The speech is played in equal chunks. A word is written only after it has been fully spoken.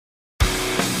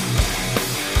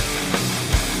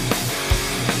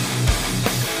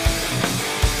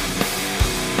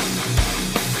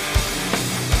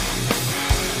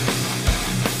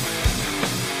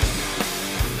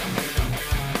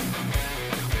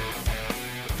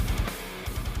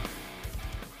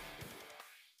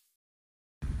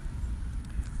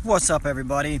What's up,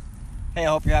 everybody? Hey, I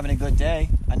hope you're having a good day.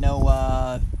 I know,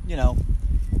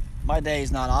 my day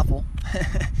is not awful.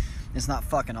 It's not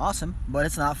fucking awesome, but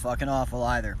it's not fucking awful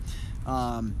either.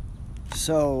 Guys,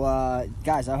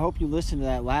 I hope you listened to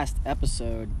that last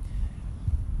episode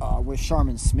with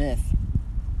Sharman Smith,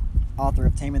 author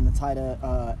of Taming the Titan,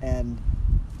 and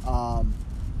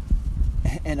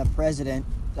a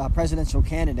presidential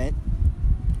candidate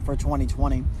for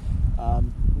 2020.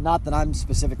 Not that I'm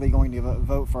specifically going to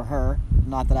vote for her.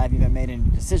 Not that I've even made any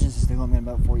decisions as to who I'm going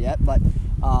to vote for yet. But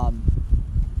I'm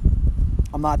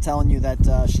not telling you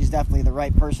that she's definitely the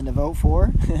right person to vote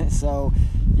for. So,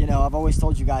 I've always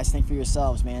told you guys, think for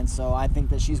yourselves, man. So I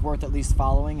think that she's worth at least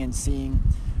following and seeing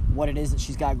what it is that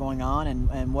she's got going on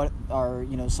and what are,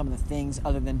 some of the things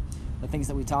other than the things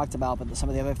that we talked about, but some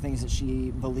of the other things that she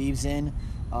believes in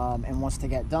and wants to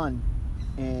get done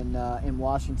in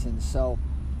Washington. So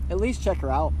at least check her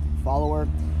out, follow her,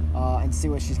 and see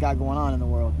what she's got going on in the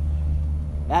world.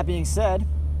 That being said,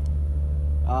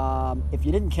 if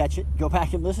you didn't catch it, go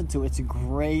back and listen to it. It's a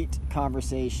great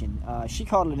conversation. She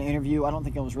called it an interview. I don't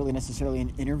think it was really necessarily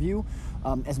an interview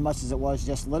as much as it was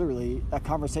just literally a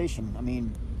conversation. I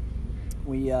mean,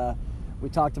 we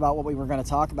talked about what we were going to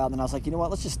talk about, and then I was like, you know what,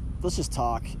 let's just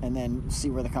talk and then see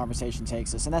where the conversation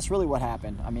takes us. And that's really what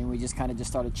happened. I mean, we just kind of just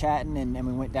started chatting, and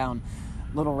we went down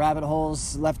little rabbit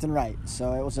holes left and right.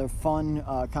 So it was a fun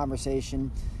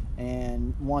conversation,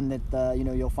 and one that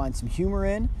you'll find some humor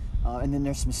in, and then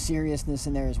there's some seriousness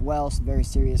in there as well, some very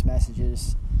serious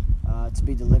messages to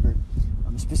be delivered,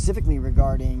 specifically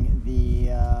regarding the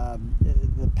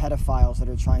pedophiles that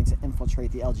are trying to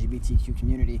infiltrate the LGBTQ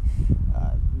community.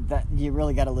 That you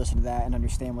really got to listen to that and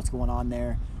understand what's going on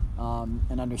there,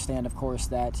 and understand, of course,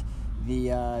 that the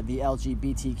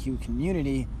LGBTQ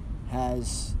community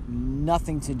has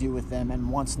nothing to do with them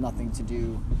and wants nothing to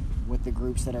do with the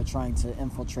groups that are trying to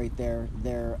infiltrate their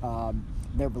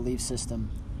belief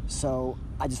system. So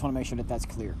I just want to make sure that that's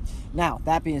clear. Now,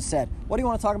 that being said, what do you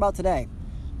want to talk about today?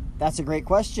 That's a great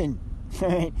question.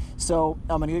 So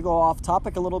I'm going to go off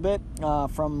topic a little bit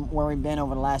from where we've been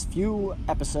over the last few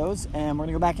episodes, and we're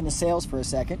going to go back into sales for a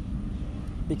second,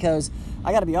 because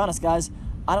I got to be honest, guys,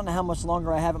 I don't know how much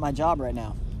longer I have at my job right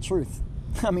now. Truth.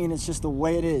 I mean, it's just the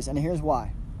way it is, and here's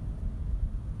why.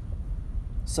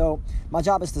 So, my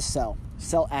job is to sell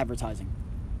advertising.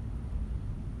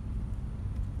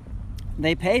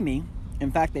 They pay me,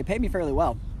 in fact, they pay me fairly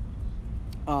well,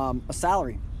 a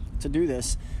salary to do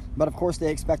this, but of course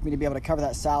they expect me to be able to cover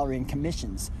that salary in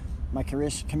commissions. My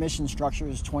commission structure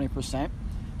is 20%,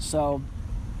 so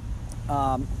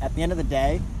at the end of the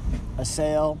day, a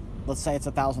sale, let's say it's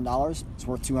 $1,000, it's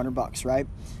worth $200, right?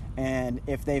 And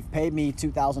if they've paid me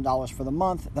 $2,000 for the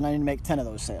month, then I need to make 10 of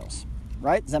those sales,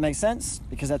 right? Does that make sense?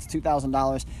 Because that's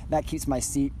 $2,000. That keeps my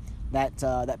seat.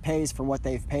 That pays for what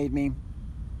they've paid me,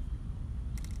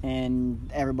 and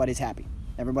everybody's happy.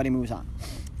 Everybody moves on.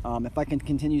 If I can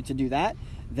continue to do that,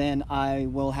 then I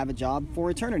will have a job for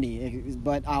eternity.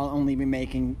 But I'll only be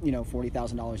making,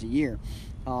 $40,000 a year.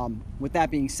 With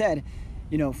that being said,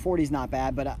 40 is not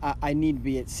bad, but I need to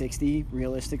be at 60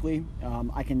 realistically.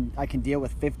 I can deal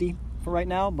with 50 for right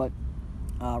now, but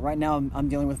right now I'm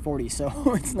dealing with 40, so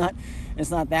it's not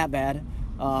that bad.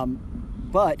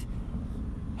 But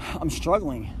I'm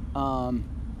struggling.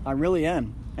 I really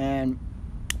am, and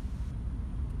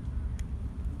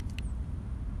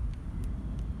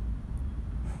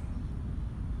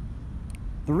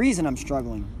the reason I'm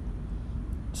struggling.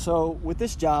 So with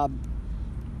this job,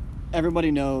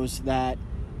 everybody knows that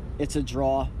it's a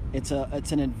draw. It's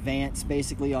an advance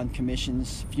basically on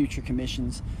commissions, future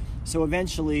commissions. So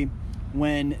eventually,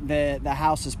 when the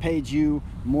house has paid you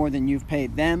more than you've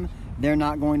paid them, they're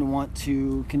not going to want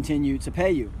to continue to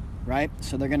pay you, right?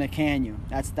 So they're going to can you.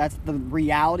 That's the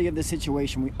reality of the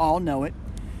situation. We all know it.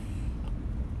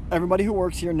 Everybody who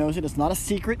works here knows it. It's not a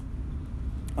secret.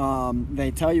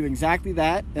 They tell you exactly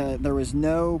that. There was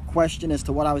no question as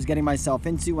to what I was getting myself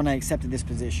into when I accepted this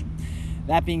position.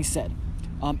 That being said,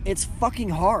 it's fucking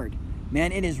hard,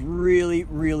 man. It is really,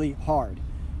 really hard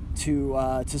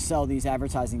to sell these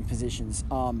advertising positions.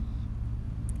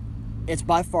 It's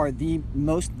by far the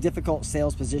most difficult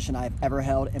sales position I've ever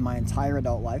held in my entire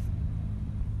adult life.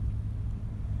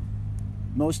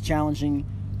 Most challenging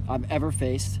I've ever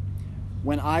faced.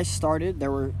 When I started,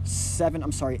 there were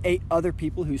 8 other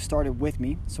people who started with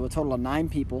me, so a total of 9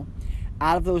 people.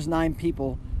 Out of those 9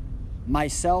 people,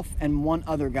 myself and one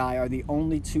other guy are the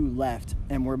only 2 left,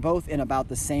 and we're both in about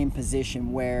the same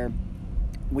position where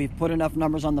we've put enough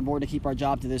numbers on the board to keep our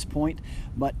job to this point,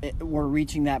 but we're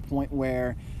reaching that point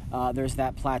where there's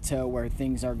that plateau where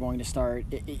things are going to start,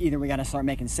 either we got to start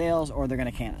making sales or they're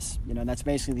going to can us. That's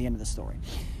basically the end of the story.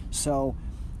 So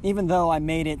even though I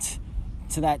made it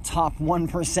to that top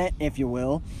 1%, if you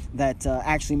will, that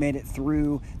actually made it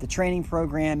through the training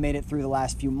program, made it through the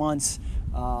last few months,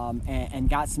 and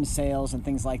got some sales and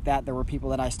things like that. There were people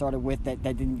that I started with that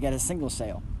didn't get a single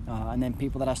sale, and then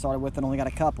people that I started with that only got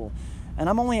a couple. And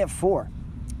I'm only at 4.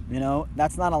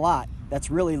 That's not a lot.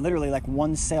 That's really literally like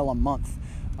 1 sale a month,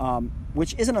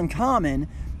 which isn't uncommon,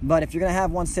 but if you're going to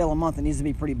have 1 sale a month, it needs to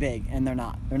be pretty big, and they're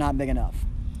not. They're not big enough.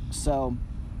 So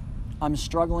I'm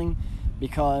struggling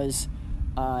because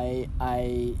I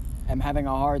am having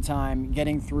a hard time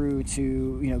getting through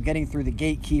the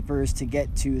gatekeepers to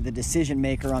get to the decision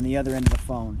maker on the other end of the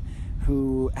phone,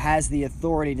 who has the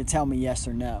authority to tell me yes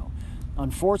or no.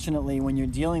 Unfortunately, when you're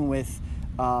dealing with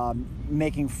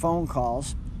making phone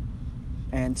calls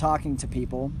and talking to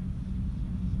people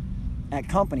at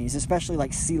companies, especially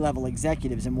like C-level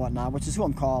executives and whatnot, which is who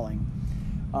I'm calling,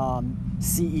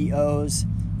 CEOs,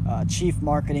 chief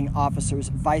marketing officers,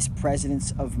 vice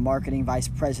presidents of marketing, vice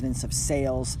presidents of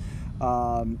sales,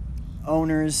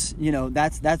 owners,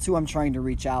 that's who I'm trying to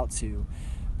reach out to.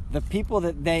 The people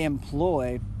that they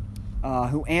employ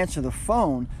who answer the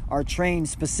phone are trained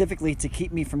specifically to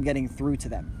keep me from getting through to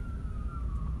them.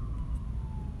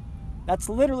 That's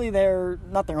literally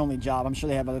not their only job. I'm sure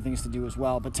they have other things to do as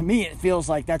well. But to me, it feels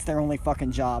like that's their only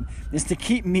fucking job, is to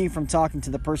keep me from talking to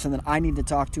the person that I need to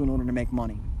talk to in order to make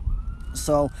money.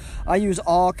 So I use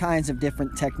all kinds of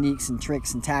different techniques and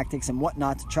tricks and tactics and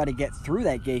whatnot to try to get through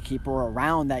that gatekeeper or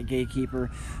around that gatekeeper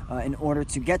in order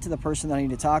to get to the person that I need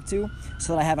to talk to,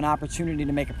 so that I have an opportunity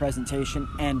to make a presentation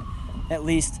and at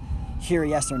least hear a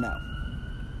yes or no.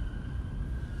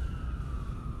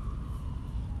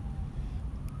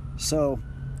 So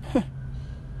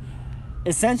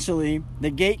essentially,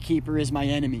 the gatekeeper is my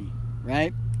enemy,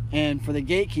 right? And for the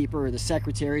gatekeeper or the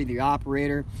secretary, the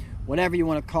operator, whatever you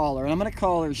want to call her, and I'm going to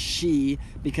call her she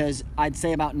because I'd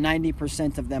say about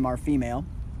 90% of them are female.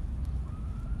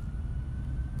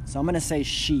 So I'm going to say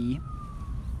she.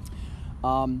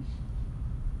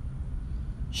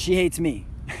 She hates me.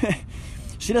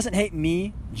 She doesn't hate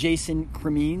me, Jason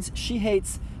Cremines. She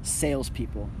hates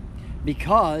salespeople,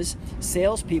 because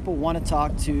salespeople want to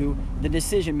talk to the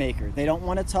decision maker. They don't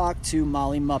want to talk to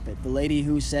Molly Muppet, the lady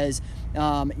who says,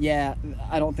 yeah,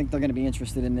 I don't think they're going to be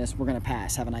interested in this. We're going to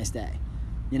pass. Have a nice day.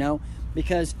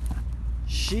 Because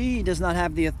she does not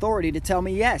have the authority to tell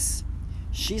me yes.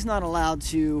 She's not allowed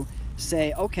to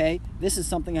say, okay, this is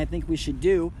something I think we should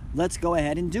do. Let's go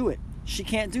ahead and do it. She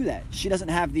can't do that. She doesn't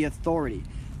have the authority.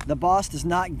 The boss does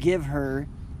not give her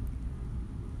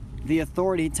the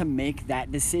authority to make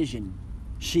that decision.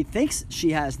 She thinks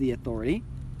she has the authority.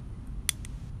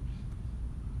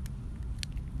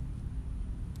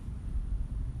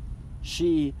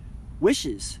 She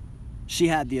wishes she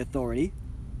had the authority.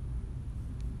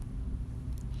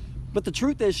 But the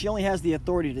truth is, she only has the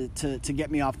authority to get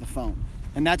me off the phone.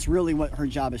 And that's really what her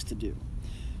job is to do.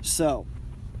 So,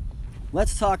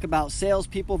 let's talk about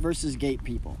salespeople versus gate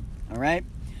people. All right?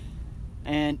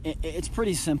 And it's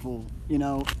pretty simple.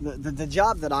 The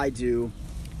job that I do,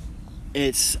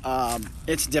 it's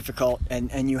difficult,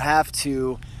 and you have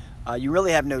to, you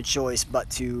really have no choice but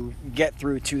to get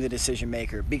through to the decision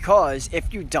maker. Because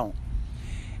if you don't,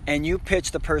 and you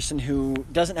pitch the person who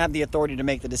doesn't have the authority to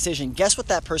make the decision, guess what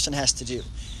that person has to do?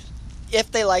 If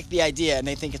they like the idea and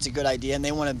they think it's a good idea and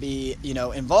they want to be,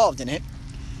 involved in it,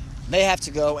 they have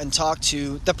to go and talk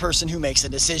to the person who makes the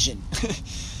decision.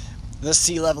 The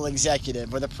C-level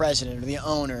executive or the president or the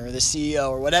owner or the CEO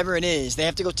or whatever it is. They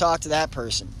have to go talk to that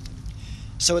person.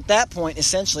 So at that point,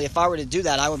 essentially, if I were to do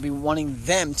that, I would be wanting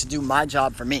them to do my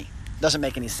job for me. Doesn't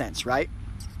make any sense, right?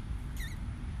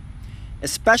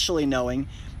 Especially knowing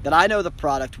that I know the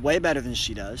product way better than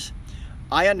she does.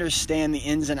 I understand the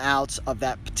ins and outs of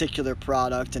that particular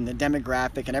product and the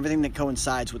demographic and everything that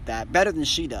coincides with that better than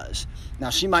she does. Now,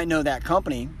 she might know that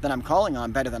company that I'm calling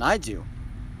on better than I do.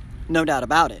 No doubt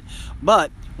about it.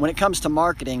 But when it comes to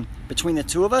marketing, between the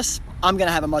two of us, I'm going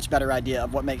to have a much better idea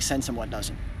of what makes sense and what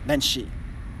doesn't than she.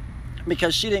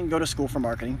 Because she didn't go to school for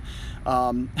marketing.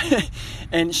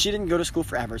 And she didn't go to school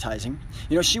for advertising.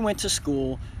 She went to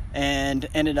school and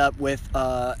ended up with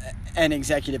an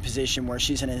executive position where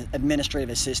she's an administrative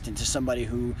assistant to somebody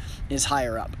who is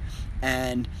higher up.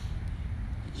 And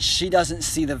she doesn't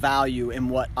see the value in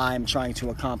what I'm trying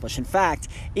to accomplish. In fact,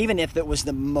 even if it was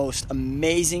the most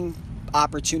amazing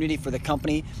opportunity for the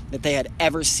company that they had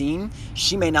ever seen,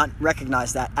 she may not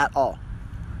recognize that at all.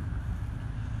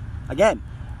 Again,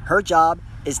 her job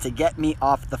is to get me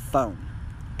off the phone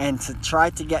and to try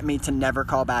to get me to never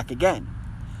call back again.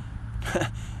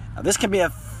 This can be a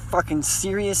fucking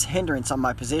serious hindrance on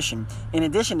my position. In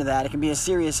addition to that, it can be a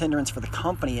serious hindrance for the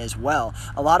company as well.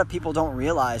 A lot of people don't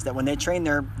realize that when they train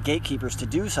their gatekeepers to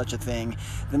do such a thing,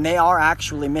 then they are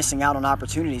actually missing out on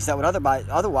opportunities that would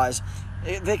otherwise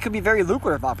they could be very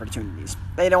lucrative opportunities.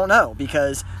 They don't know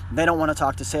because they don't want to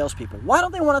talk to salespeople. Why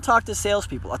don't they want to talk to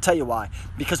salespeople? I'll tell you why.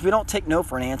 Because we don't take no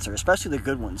for an answer, especially the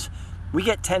good ones. We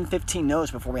get 10, 15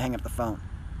 no's before we hang up the phone.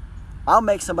 I'll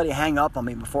make somebody hang up on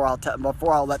me before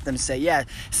I'll let them say, yeah,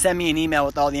 send me an email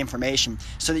with all the information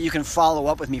so that you can follow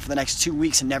up with me for the next 2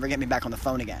 weeks and never get me back on the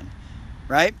phone again.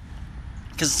 Right?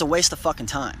 Because it's a waste of fucking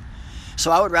time.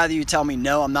 So I would rather you tell me,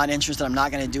 no, I'm not interested, I'm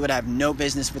not going to do it, I have no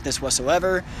business with this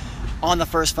whatsoever on the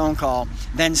first phone call,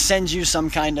 than send you some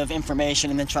kind of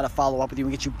information and then try to follow up with you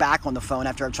and get you back on the phone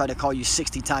after I've tried to call you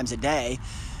 60 times a day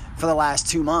for the last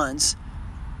 2 months.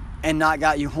 And not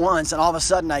got you once, and all of a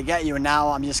sudden I get you, and now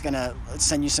I'm just going to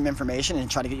send you some information and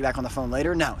try to get you back on the phone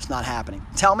later? No, it's not happening.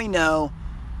 Tell me no,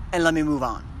 and let me move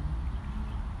on.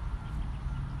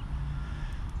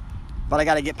 But I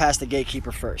got to get past the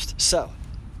gatekeeper first. So,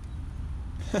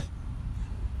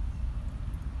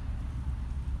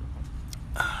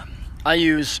 I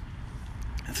use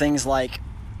things like,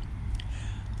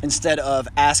 instead of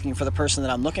asking for the person that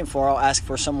I'm looking for, I'll ask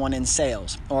for someone in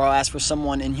sales, or I'll ask for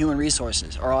someone in human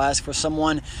resources, or I'll ask for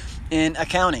someone in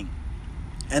accounting.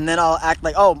 And then I'll act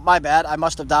like, oh, my bad, I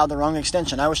must have dialed the wrong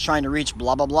extension. I was trying to reach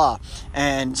blah, blah, blah,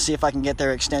 and see if I can get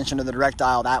their extension or the direct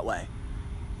dial that way.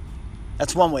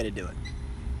 That's one way to do it.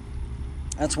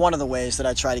 That's one of the ways that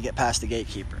I try to get past the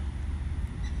gatekeeper.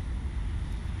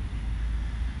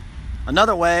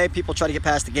 Another way people try to get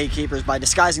past the gatekeeper is by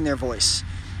disguising their voice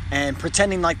and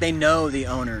pretending like they know the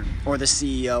owner or the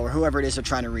CEO or whoever it is they're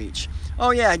trying to reach.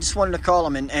 Oh yeah, I just wanted to call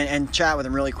him and chat with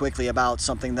him really quickly about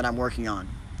something that I'm working on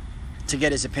to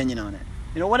get his opinion on it.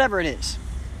 You know, whatever it is.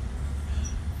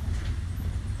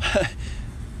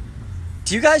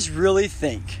 Do you guys really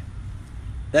think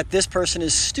that this person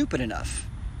is stupid enough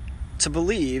to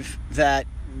believe that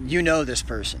you know this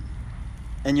person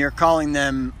and you're calling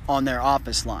them on their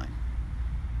office line?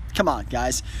 Come on,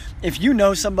 guys. If you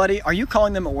know somebody, are you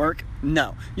calling them at work?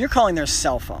 No. You're calling their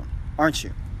cell phone, aren't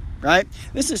you? Right?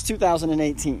 This is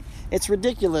 2018. It's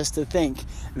ridiculous to think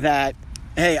that,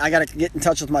 hey, I got to get in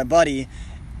touch with my buddy,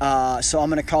 so I'm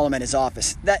going to call him at his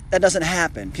office. That doesn't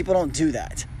happen. People don't do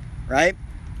that, right?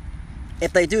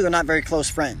 If they do, they're not very close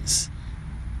friends.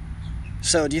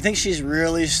 So do you think she's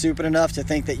really stupid enough to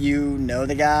think that you know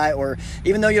the guy? Or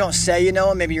even though you don't say you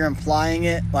know him, maybe you're implying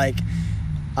it like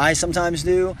I sometimes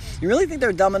do. You really think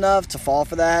they're dumb enough to fall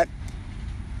for that?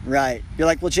 Right. You're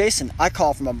like, well, Jason, I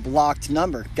call from a blocked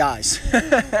number. Guys,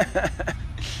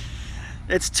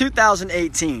 it's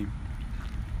 2018.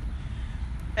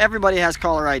 Everybody has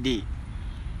caller ID.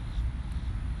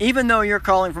 Even though you're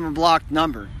calling from a blocked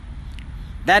number,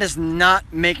 that is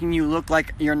not making you look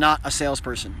like you're not a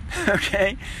salesperson,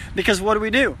 okay? Because what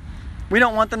do? We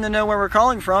don't want them to know where we're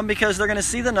calling from because they're going to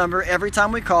see the number every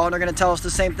time we call and they're going to tell us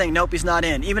the same thing. Nope, he's not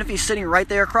in. Even if he's sitting right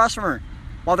there across from her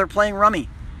while they're playing rummy.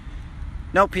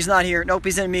 Nope, he's not here. Nope,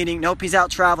 he's in a meeting. Nope, he's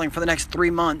out traveling for the next 3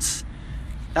 months.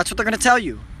 That's what they're going to tell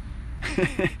you.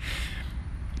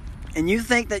 And you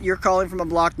think that you're calling from a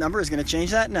blocked number is going to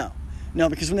change that? No. No,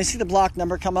 because when they see the blocked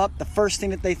number come up, the first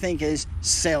thing that they think is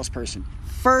salesperson.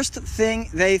 First thing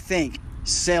they think,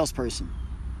 salesperson.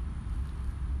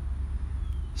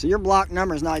 So your blocked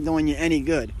number is not doing you any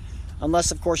good.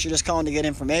 Unless, of course, you're just calling to get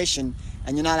information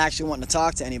and you're not actually wanting to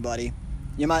talk to anybody.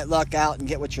 You might luck out and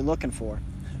get what you're looking for.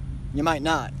 You might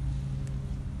not.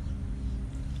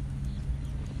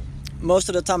 Most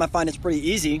of the time I find it's pretty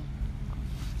easy,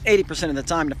 80% of the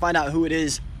time, to find out who it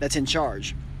is that's in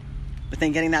charge. But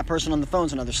then getting that person on the phone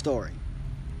is another story.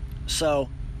 So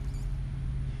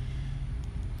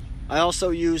I also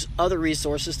use other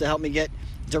resources to help me get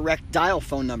direct dial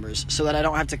phone numbers so that I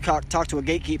don't have to talk to a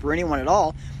gatekeeper or anyone at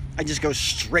all. I just go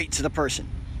straight to the person,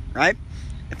 right?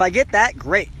 If I get that,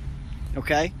 great.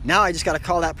 Okay? Now I just got to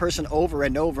call that person over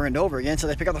and over and over again until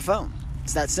they pick up the phone.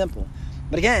 It's that simple.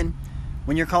 But again,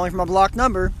 when you're calling from a blocked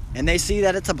number and they see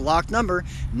that it's a blocked number,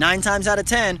 9 times out of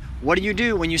 10, what do you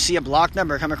do when you see a blocked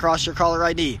number come across your caller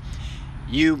ID?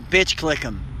 You bitch click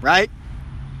them, right?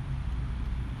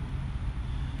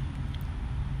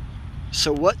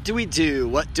 So what do we do?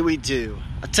 What do we do?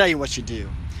 I'll tell you what you do.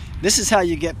 This is how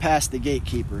you get past the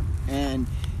gatekeeper. And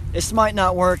this might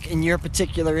not work in your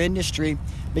particular industry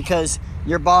because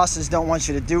your bosses don't want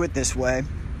you to do it this way,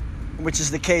 which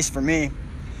is the case for me.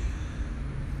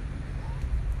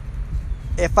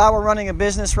 If I were running a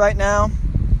business right now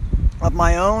of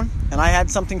my own and I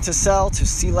had something to sell to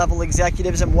C-level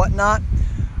executives and whatnot,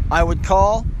 I would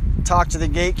call talk to the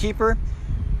gatekeeper,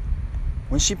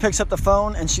 when she picks up the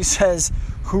phone and she says,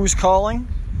 "Who's calling?"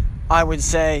 I would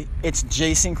say, "It's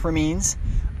Jason Cremines.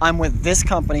 I'm with this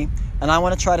company, and I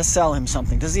want to try to sell him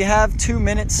something. Does he have 2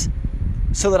 minutes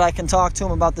so that I can talk to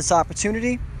him about this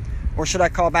opportunity? Or should I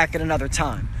call back at another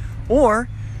time? Or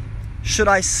should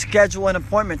I schedule an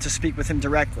appointment to speak with him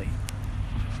directly?"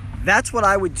 That's what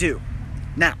I would do.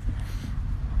 Now,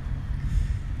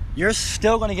 you're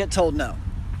still going to get told no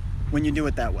when you do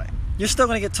it that way. You're still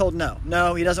going to get told no.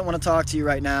 No, he doesn't want to talk to you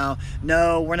right now.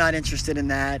 No, we're not interested in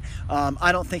that.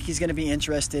 I don't think he's going to be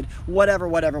interested. Whatever,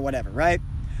 right?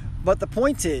 But the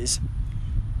point is,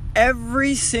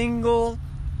 every single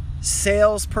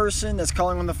salesperson that's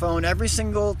calling on the phone, every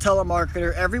single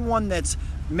telemarketer, everyone that's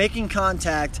making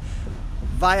contact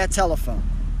via telephone,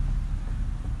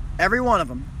 every one of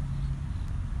them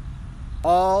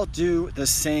all do the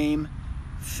same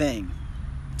thing.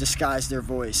 Disguise their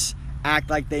voice.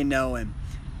 Act like they know him.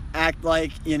 Act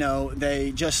like,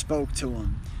 they just spoke to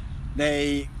him.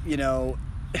 They,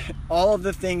 all of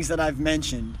the things that I've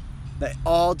mentioned, they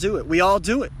all do it. We all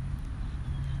do it.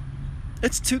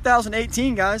 It's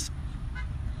 2018, guys.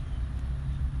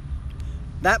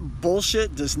 That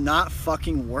bullshit does not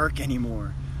fucking work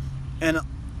anymore. And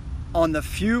on the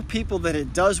few people that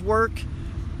it does work,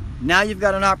 now you've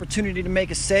got an opportunity to make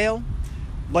a sale,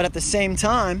 but at the same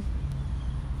time,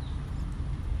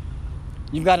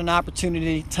 you've got an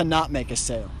opportunity to not make a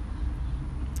sale.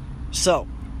 So,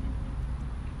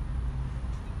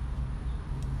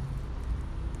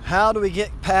 how do we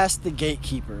get past the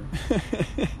gatekeeper?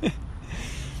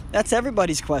 That's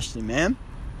everybody's question, man.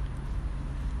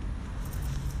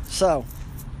 So,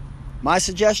 my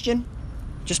suggestion,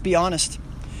 just be honest.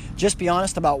 Just be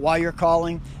honest about why you're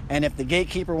calling, and if the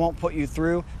gatekeeper won't put you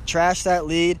through, trash that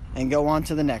lead and go on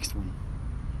to the next one.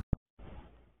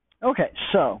 Okay,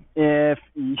 so if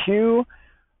you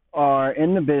are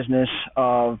in the business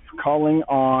of calling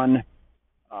on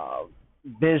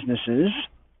businesses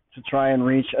to try and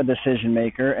reach a decision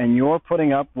maker, and you're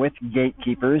putting up with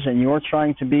gatekeepers, and you're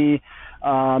trying to be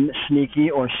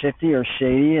sneaky or shifty or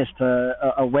shady as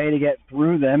to a way to get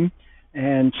through them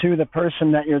and to the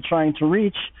person that you're trying to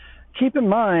reach, keep in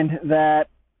mind that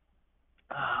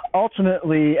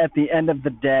ultimately at the end of the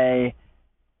day,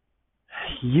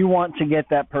 you want to get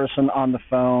that person on the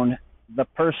phone. The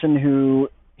person who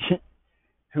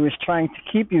is trying to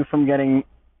keep you from getting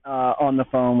on the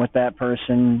phone with that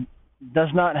person does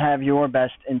not have your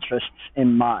best interests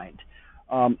in mind.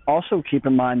 Also keep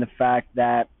in mind the fact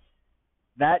that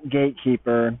that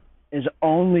gatekeeper is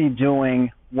only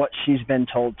doing what she's been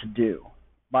told to do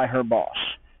by her boss.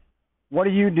 What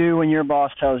do you do when your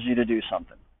boss tells you to do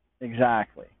something?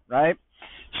 Exactly, right?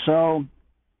 So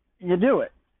you do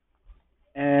it.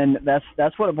 And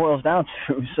that's what it boils down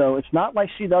to. So it's not like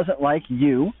she doesn't like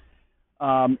you.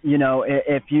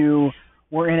 If you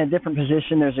were in a different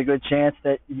position, there's a good chance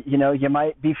that, you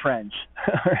might be friends,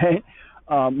 right?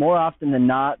 More often than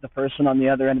not, the person on the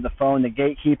other end of the phone, the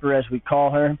gatekeeper as we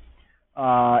call her,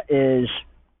 is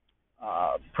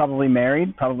probably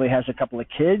married, probably has a couple of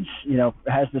kids,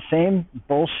 has the same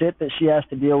bullshit that she has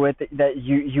to deal with that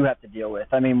you have to deal with.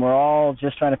 I mean, we're all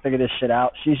just trying to figure this shit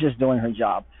out. She's just doing her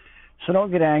job. So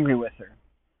don't get angry with her.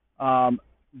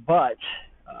 But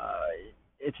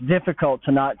it's difficult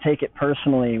to not take it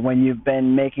personally when you've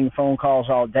been making phone calls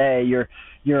all day. You're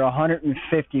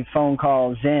 150 phone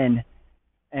calls in,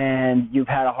 and you've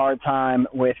had a hard time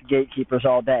with gatekeepers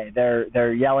all day.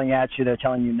 They're yelling at you. They're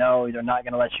telling you no. They're not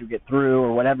going to let you get through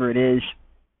or whatever it is.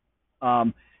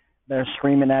 They're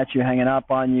screaming at you, hanging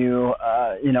up on you,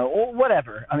 or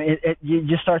whatever. I mean, you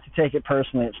just start to take it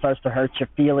personally. It starts to hurt your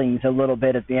feelings a little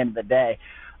bit at the end of the day.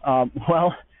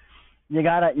 Well, you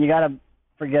gotta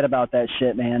forget about that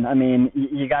shit, man. I mean,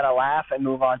 you gotta laugh and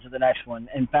move on to the next one.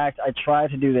 In fact, I try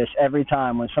to do this every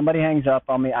time. When somebody hangs up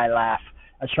on me, I laugh.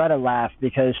 I try to laugh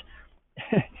because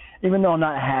even though I'm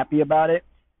not happy about it,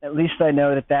 at least I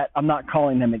know that I'm not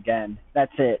calling them again.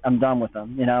 That's it. I'm done with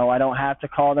them. I don't have to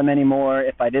call them anymore.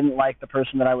 If I didn't like the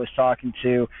person that I was talking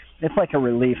to, it's like a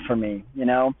relief for me,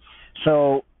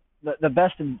 So the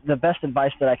best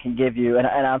advice that I can give you, and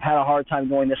I've had a hard time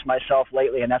doing this myself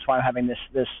lately, and that's why I'm having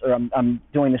I'm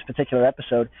doing this particular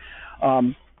episode.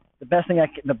 The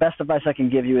best advice I can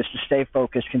give you is to stay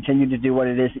focused, continue to do what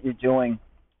it is that you're doing,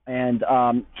 and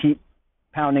keep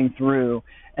pounding through.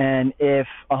 And if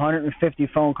 150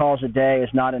 phone calls a day is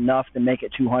not enough, then make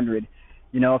it 200.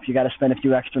 If you got to spend a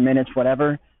few extra minutes,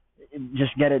 whatever,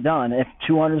 just get it done. If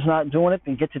 200 is not doing it,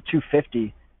 then get to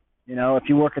 250. If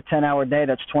you work a 10-hour day,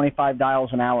 that's 25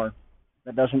 dials an hour.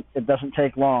 It doesn't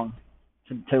take long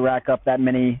to rack up that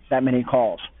many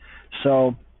calls.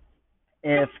 So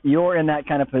if you're in that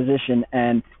kind of position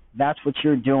and that's what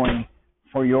you're doing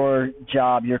for your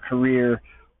job, your career,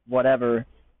 whatever,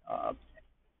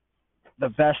 the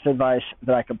best advice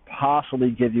that I could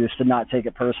possibly give you is to not take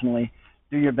it personally.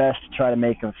 Do your best to try to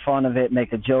make a fun of it,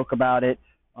 make a joke about it,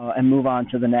 and move on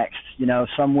to the next. You know,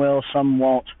 some will, some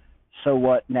won't. So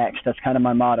what next? That's kind of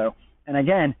my motto. And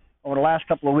again, over the last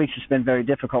couple of weeks, it's been very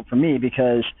difficult for me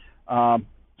because,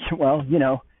 well, you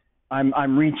know,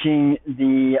 I'm reaching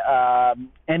the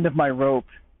end of my rope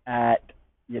at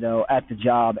the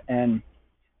job, and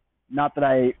not that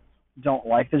I don't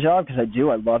like the job, because I do.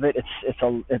 I love it. It's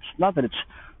not that it's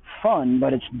fun,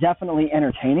 but it's definitely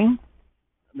entertaining.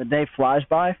 The day flies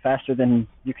by faster than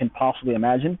you can possibly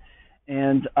imagine,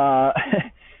 and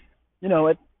you know,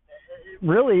 it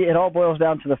all boils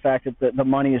down to the fact that the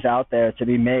money is out there to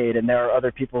be made, and there are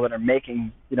other people that are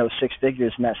making, you know, six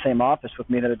figures in that same office with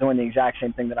me that are doing the exact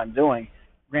same thing that I'm doing.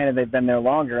 Granted, they've been there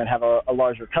longer and have a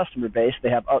larger customer base. They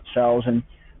have upsells and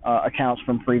accounts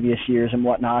from previous years and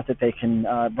whatnot that they can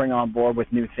bring on board with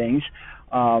new things.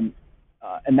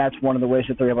 And that's one of the ways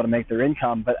that they're able to make their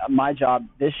income. But my job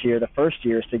this year, the first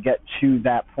year, is to get to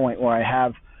that point where I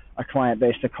have a client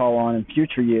base to call on in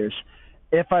future years,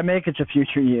 if I make it to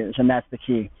future years, and that's the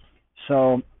key.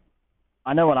 So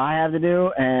I know what I have to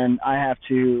do, and I have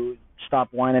to stop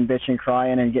whining, bitching,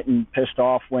 crying, and getting pissed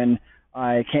off when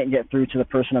I can't get through to the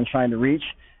person I'm trying to reach,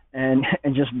 and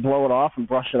just blow it off and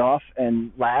brush it off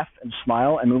and laugh and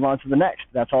smile and move on to the next.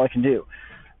 That's all I can do.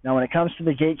 Now, when it comes to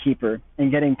the gatekeeper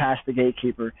and getting past the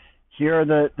gatekeeper, here are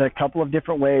the couple of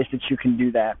different ways that you can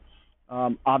do that.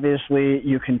 Obviously,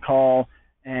 you can call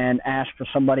and ask for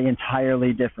somebody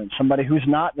entirely different, somebody who's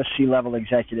not the C-level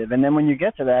executive. And then when you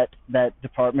get to that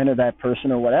department or that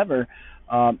person or whatever,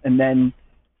 and then,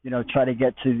 you know, try to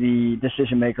get to the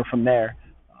decision maker from there.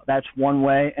 That's one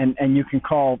way, and you can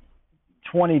call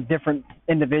 20 different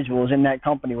individuals in that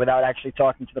company without actually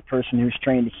talking to the person who's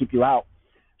trained to keep you out.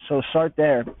 So start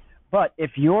there. But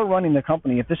if you're running the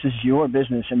company, if this is your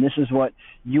business and this is what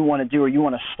you want to do, or you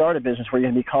want to start a business where you're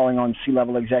going to be calling on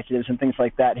C-level executives and things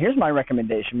like that, here's my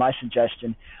recommendation, my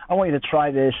suggestion. I want you to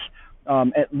try this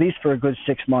at least for a good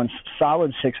 6 months,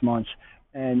 solid 6 months,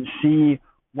 and see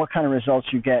what kind of results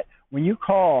you get. When you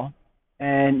call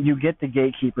and you get the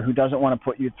gatekeeper who doesn't want to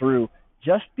put you through,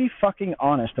 just be fucking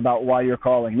honest about why you're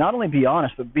calling. Not only be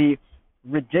honest, but be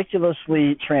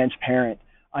ridiculously transparent.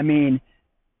 I mean,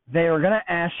 they are going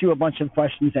to ask you a bunch of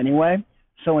questions anyway,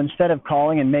 so instead of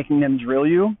calling and making them drill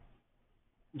you,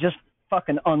 just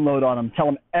fucking unload on them. Tell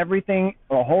them everything,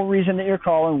 the whole reason that you're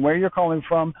calling, where you're calling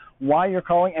from, why you're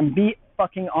calling, and be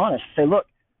fucking honest. Say, look,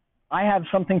 I have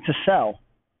something to sell.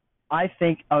 I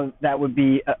think that would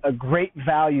be a great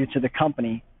value to the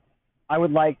company. I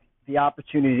would like the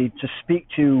opportunity to speak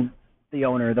to the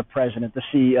owner, the president, the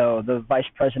CEO, the vice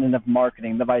president of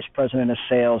marketing, the vice president of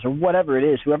sales, or whatever it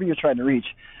is, whoever you're trying to reach.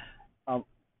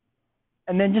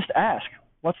 And then just ask,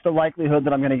 what's the likelihood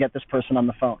that I'm going to get this person on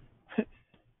the phone?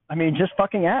 I mean, just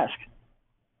fucking ask.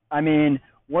 I mean,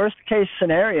 worst case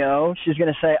scenario, she's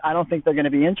going to say, I don't think they're going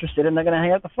to be interested, and they're going to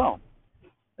hang up the phone.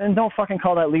 Then don't fucking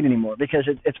call that lead anymore, because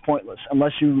it's pointless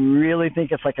unless you really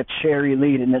think it's like a cherry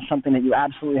lead and it's something that you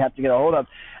absolutely have to get a hold of.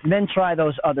 And then try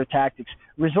those other tactics.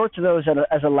 Resort to those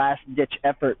as a last-ditch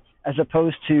effort, as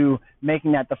opposed to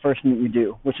making that the first thing that you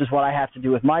do, which is what I have to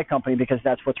do with my company, because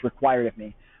that's what's required of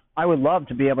me. I would love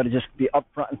to be able to just be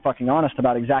upfront and fucking honest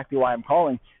about exactly why I'm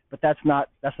calling, but that's not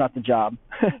the job.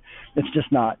 It's just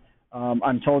not.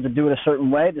 I'm told to do it a certain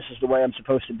way. This is the way I'm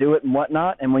supposed to do it and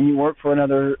whatnot. And when you work for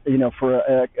another, for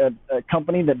a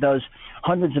company that does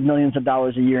hundreds of millions of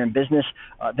dollars a year in business,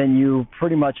 then you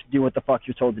pretty much do what the fuck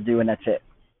you're told to do, and that's it.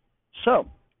 So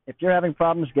if you're having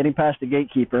problems getting past the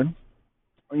gatekeeper,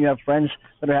 or you have friends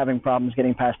that are having problems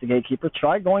getting past the gatekeeper,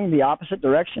 try going the opposite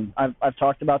direction. I've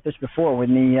talked about this before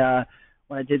when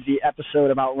I did the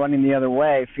episode about running the other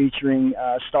way, featuring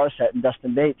Starset and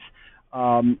Dustin Bates.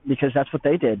 Because that's what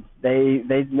they did.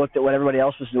 They looked at what everybody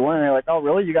else was doing, and they're like, "Oh,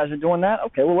 really? You guys are doing that?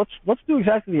 Okay, well, let's do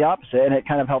exactly the opposite." And it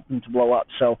kind of helped them to blow up.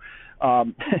 So,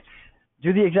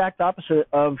 do the exact opposite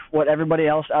of what everybody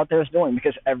else out there is doing,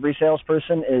 because every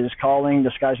salesperson is calling,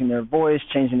 disguising their voice,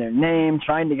 changing their name,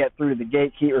 trying to get through to the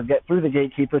gatekeeper, or get through the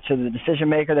gatekeeper to the decision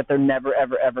maker that they're never,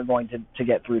 ever, ever going to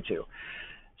get through to.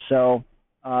 So,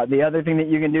 the other thing that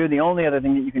you can do, the only other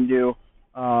thing that you can do,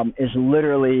 is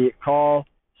literally call.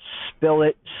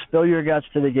 Spill your guts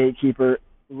to the gatekeeper.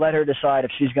 Let her decide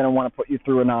if she's going to want to put you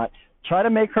through or not. Try to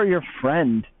make her your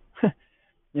friend.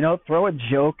 Throw a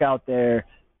joke out there.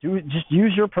 Just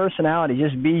use your personality.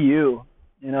 Just be you.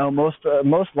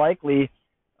 Most likely,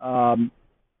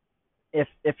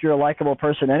 if you're a likable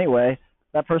person anyway,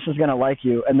 that person's going to like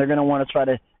you, and they're going to want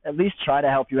to at least try to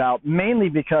help you out, mainly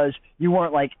because you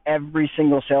weren't like every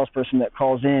single salesperson that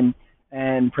calls in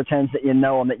and pretends that you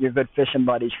know them, that you're good fishing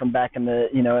buddies from back in the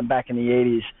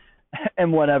 80s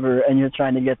and whatever, and you're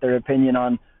trying to get their opinion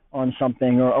on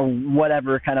something or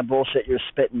whatever kind of bullshit you're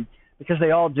spitting, because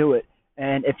they all do it.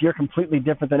 And if you're completely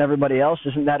different than everybody else,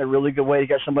 isn't that a really good way to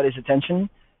get somebody's attention?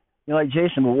 You're like,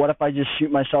 Jason, well, what if I just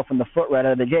shoot myself in the foot right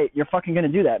out of the gate? You're fucking going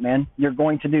to do that, man. You're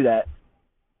going to do that.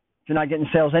 If you're not getting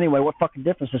sales anyway, what fucking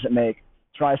difference does it make?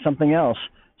 Try something else.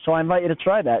 So I invite you to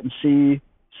try that and see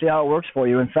how it works for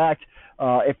you. In fact,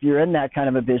 if you're in that kind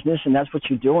of a business and that's what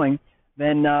you're doing,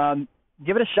 then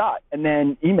give it a shot and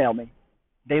then email me,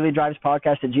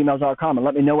 dailydrivespodcast@gmail.com, and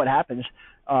let me know what happens.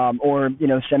 Or,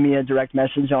 send me a direct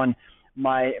message on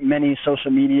my many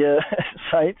social media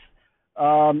sites.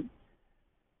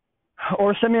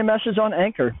 Or send me a message on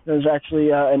Anchor. There's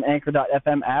actually an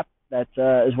Anchor.fm app that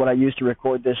is what I use to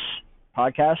record this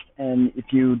podcast. And if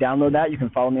you download that, you can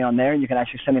follow me on there. You can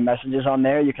actually send me messages on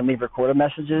there. You can leave recorded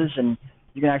messages, and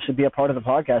you can actually be a part of the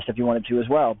podcast if you wanted to as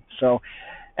well. So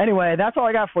anyway, that's all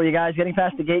I got for you guys, getting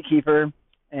past the gatekeeper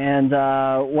and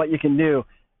what you can do.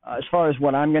 As far as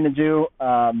what I'm going to do,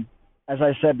 as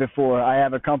I said before, I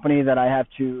have a company that I have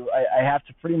to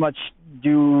pretty much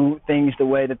do things the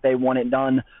way that they want it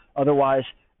done. Otherwise,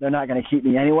 they're not going to keep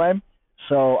me anyway.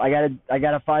 So I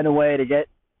gotta find a way to get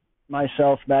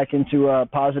myself back into a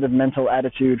positive mental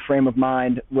attitude, frame of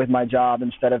mind with my job,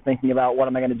 instead of thinking about what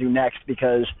am I going to do next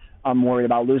because I'm worried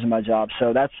about losing my job.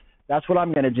 So that's what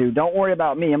I'm going to do. Don't worry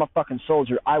about me. I'm a fucking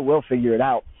soldier. I will figure it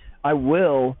out. I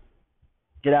will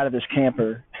get out of this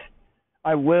camper.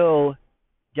 I will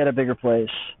get a bigger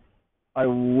place. I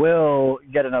will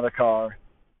get another car.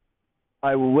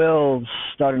 I will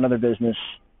start another business.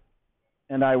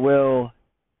 And I will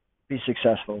be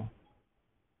successful.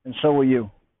 And so will you.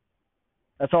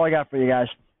 That's all I got for you guys.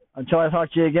 Until I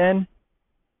talk to you again,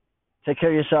 take care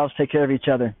of yourselves, take care of each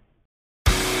other.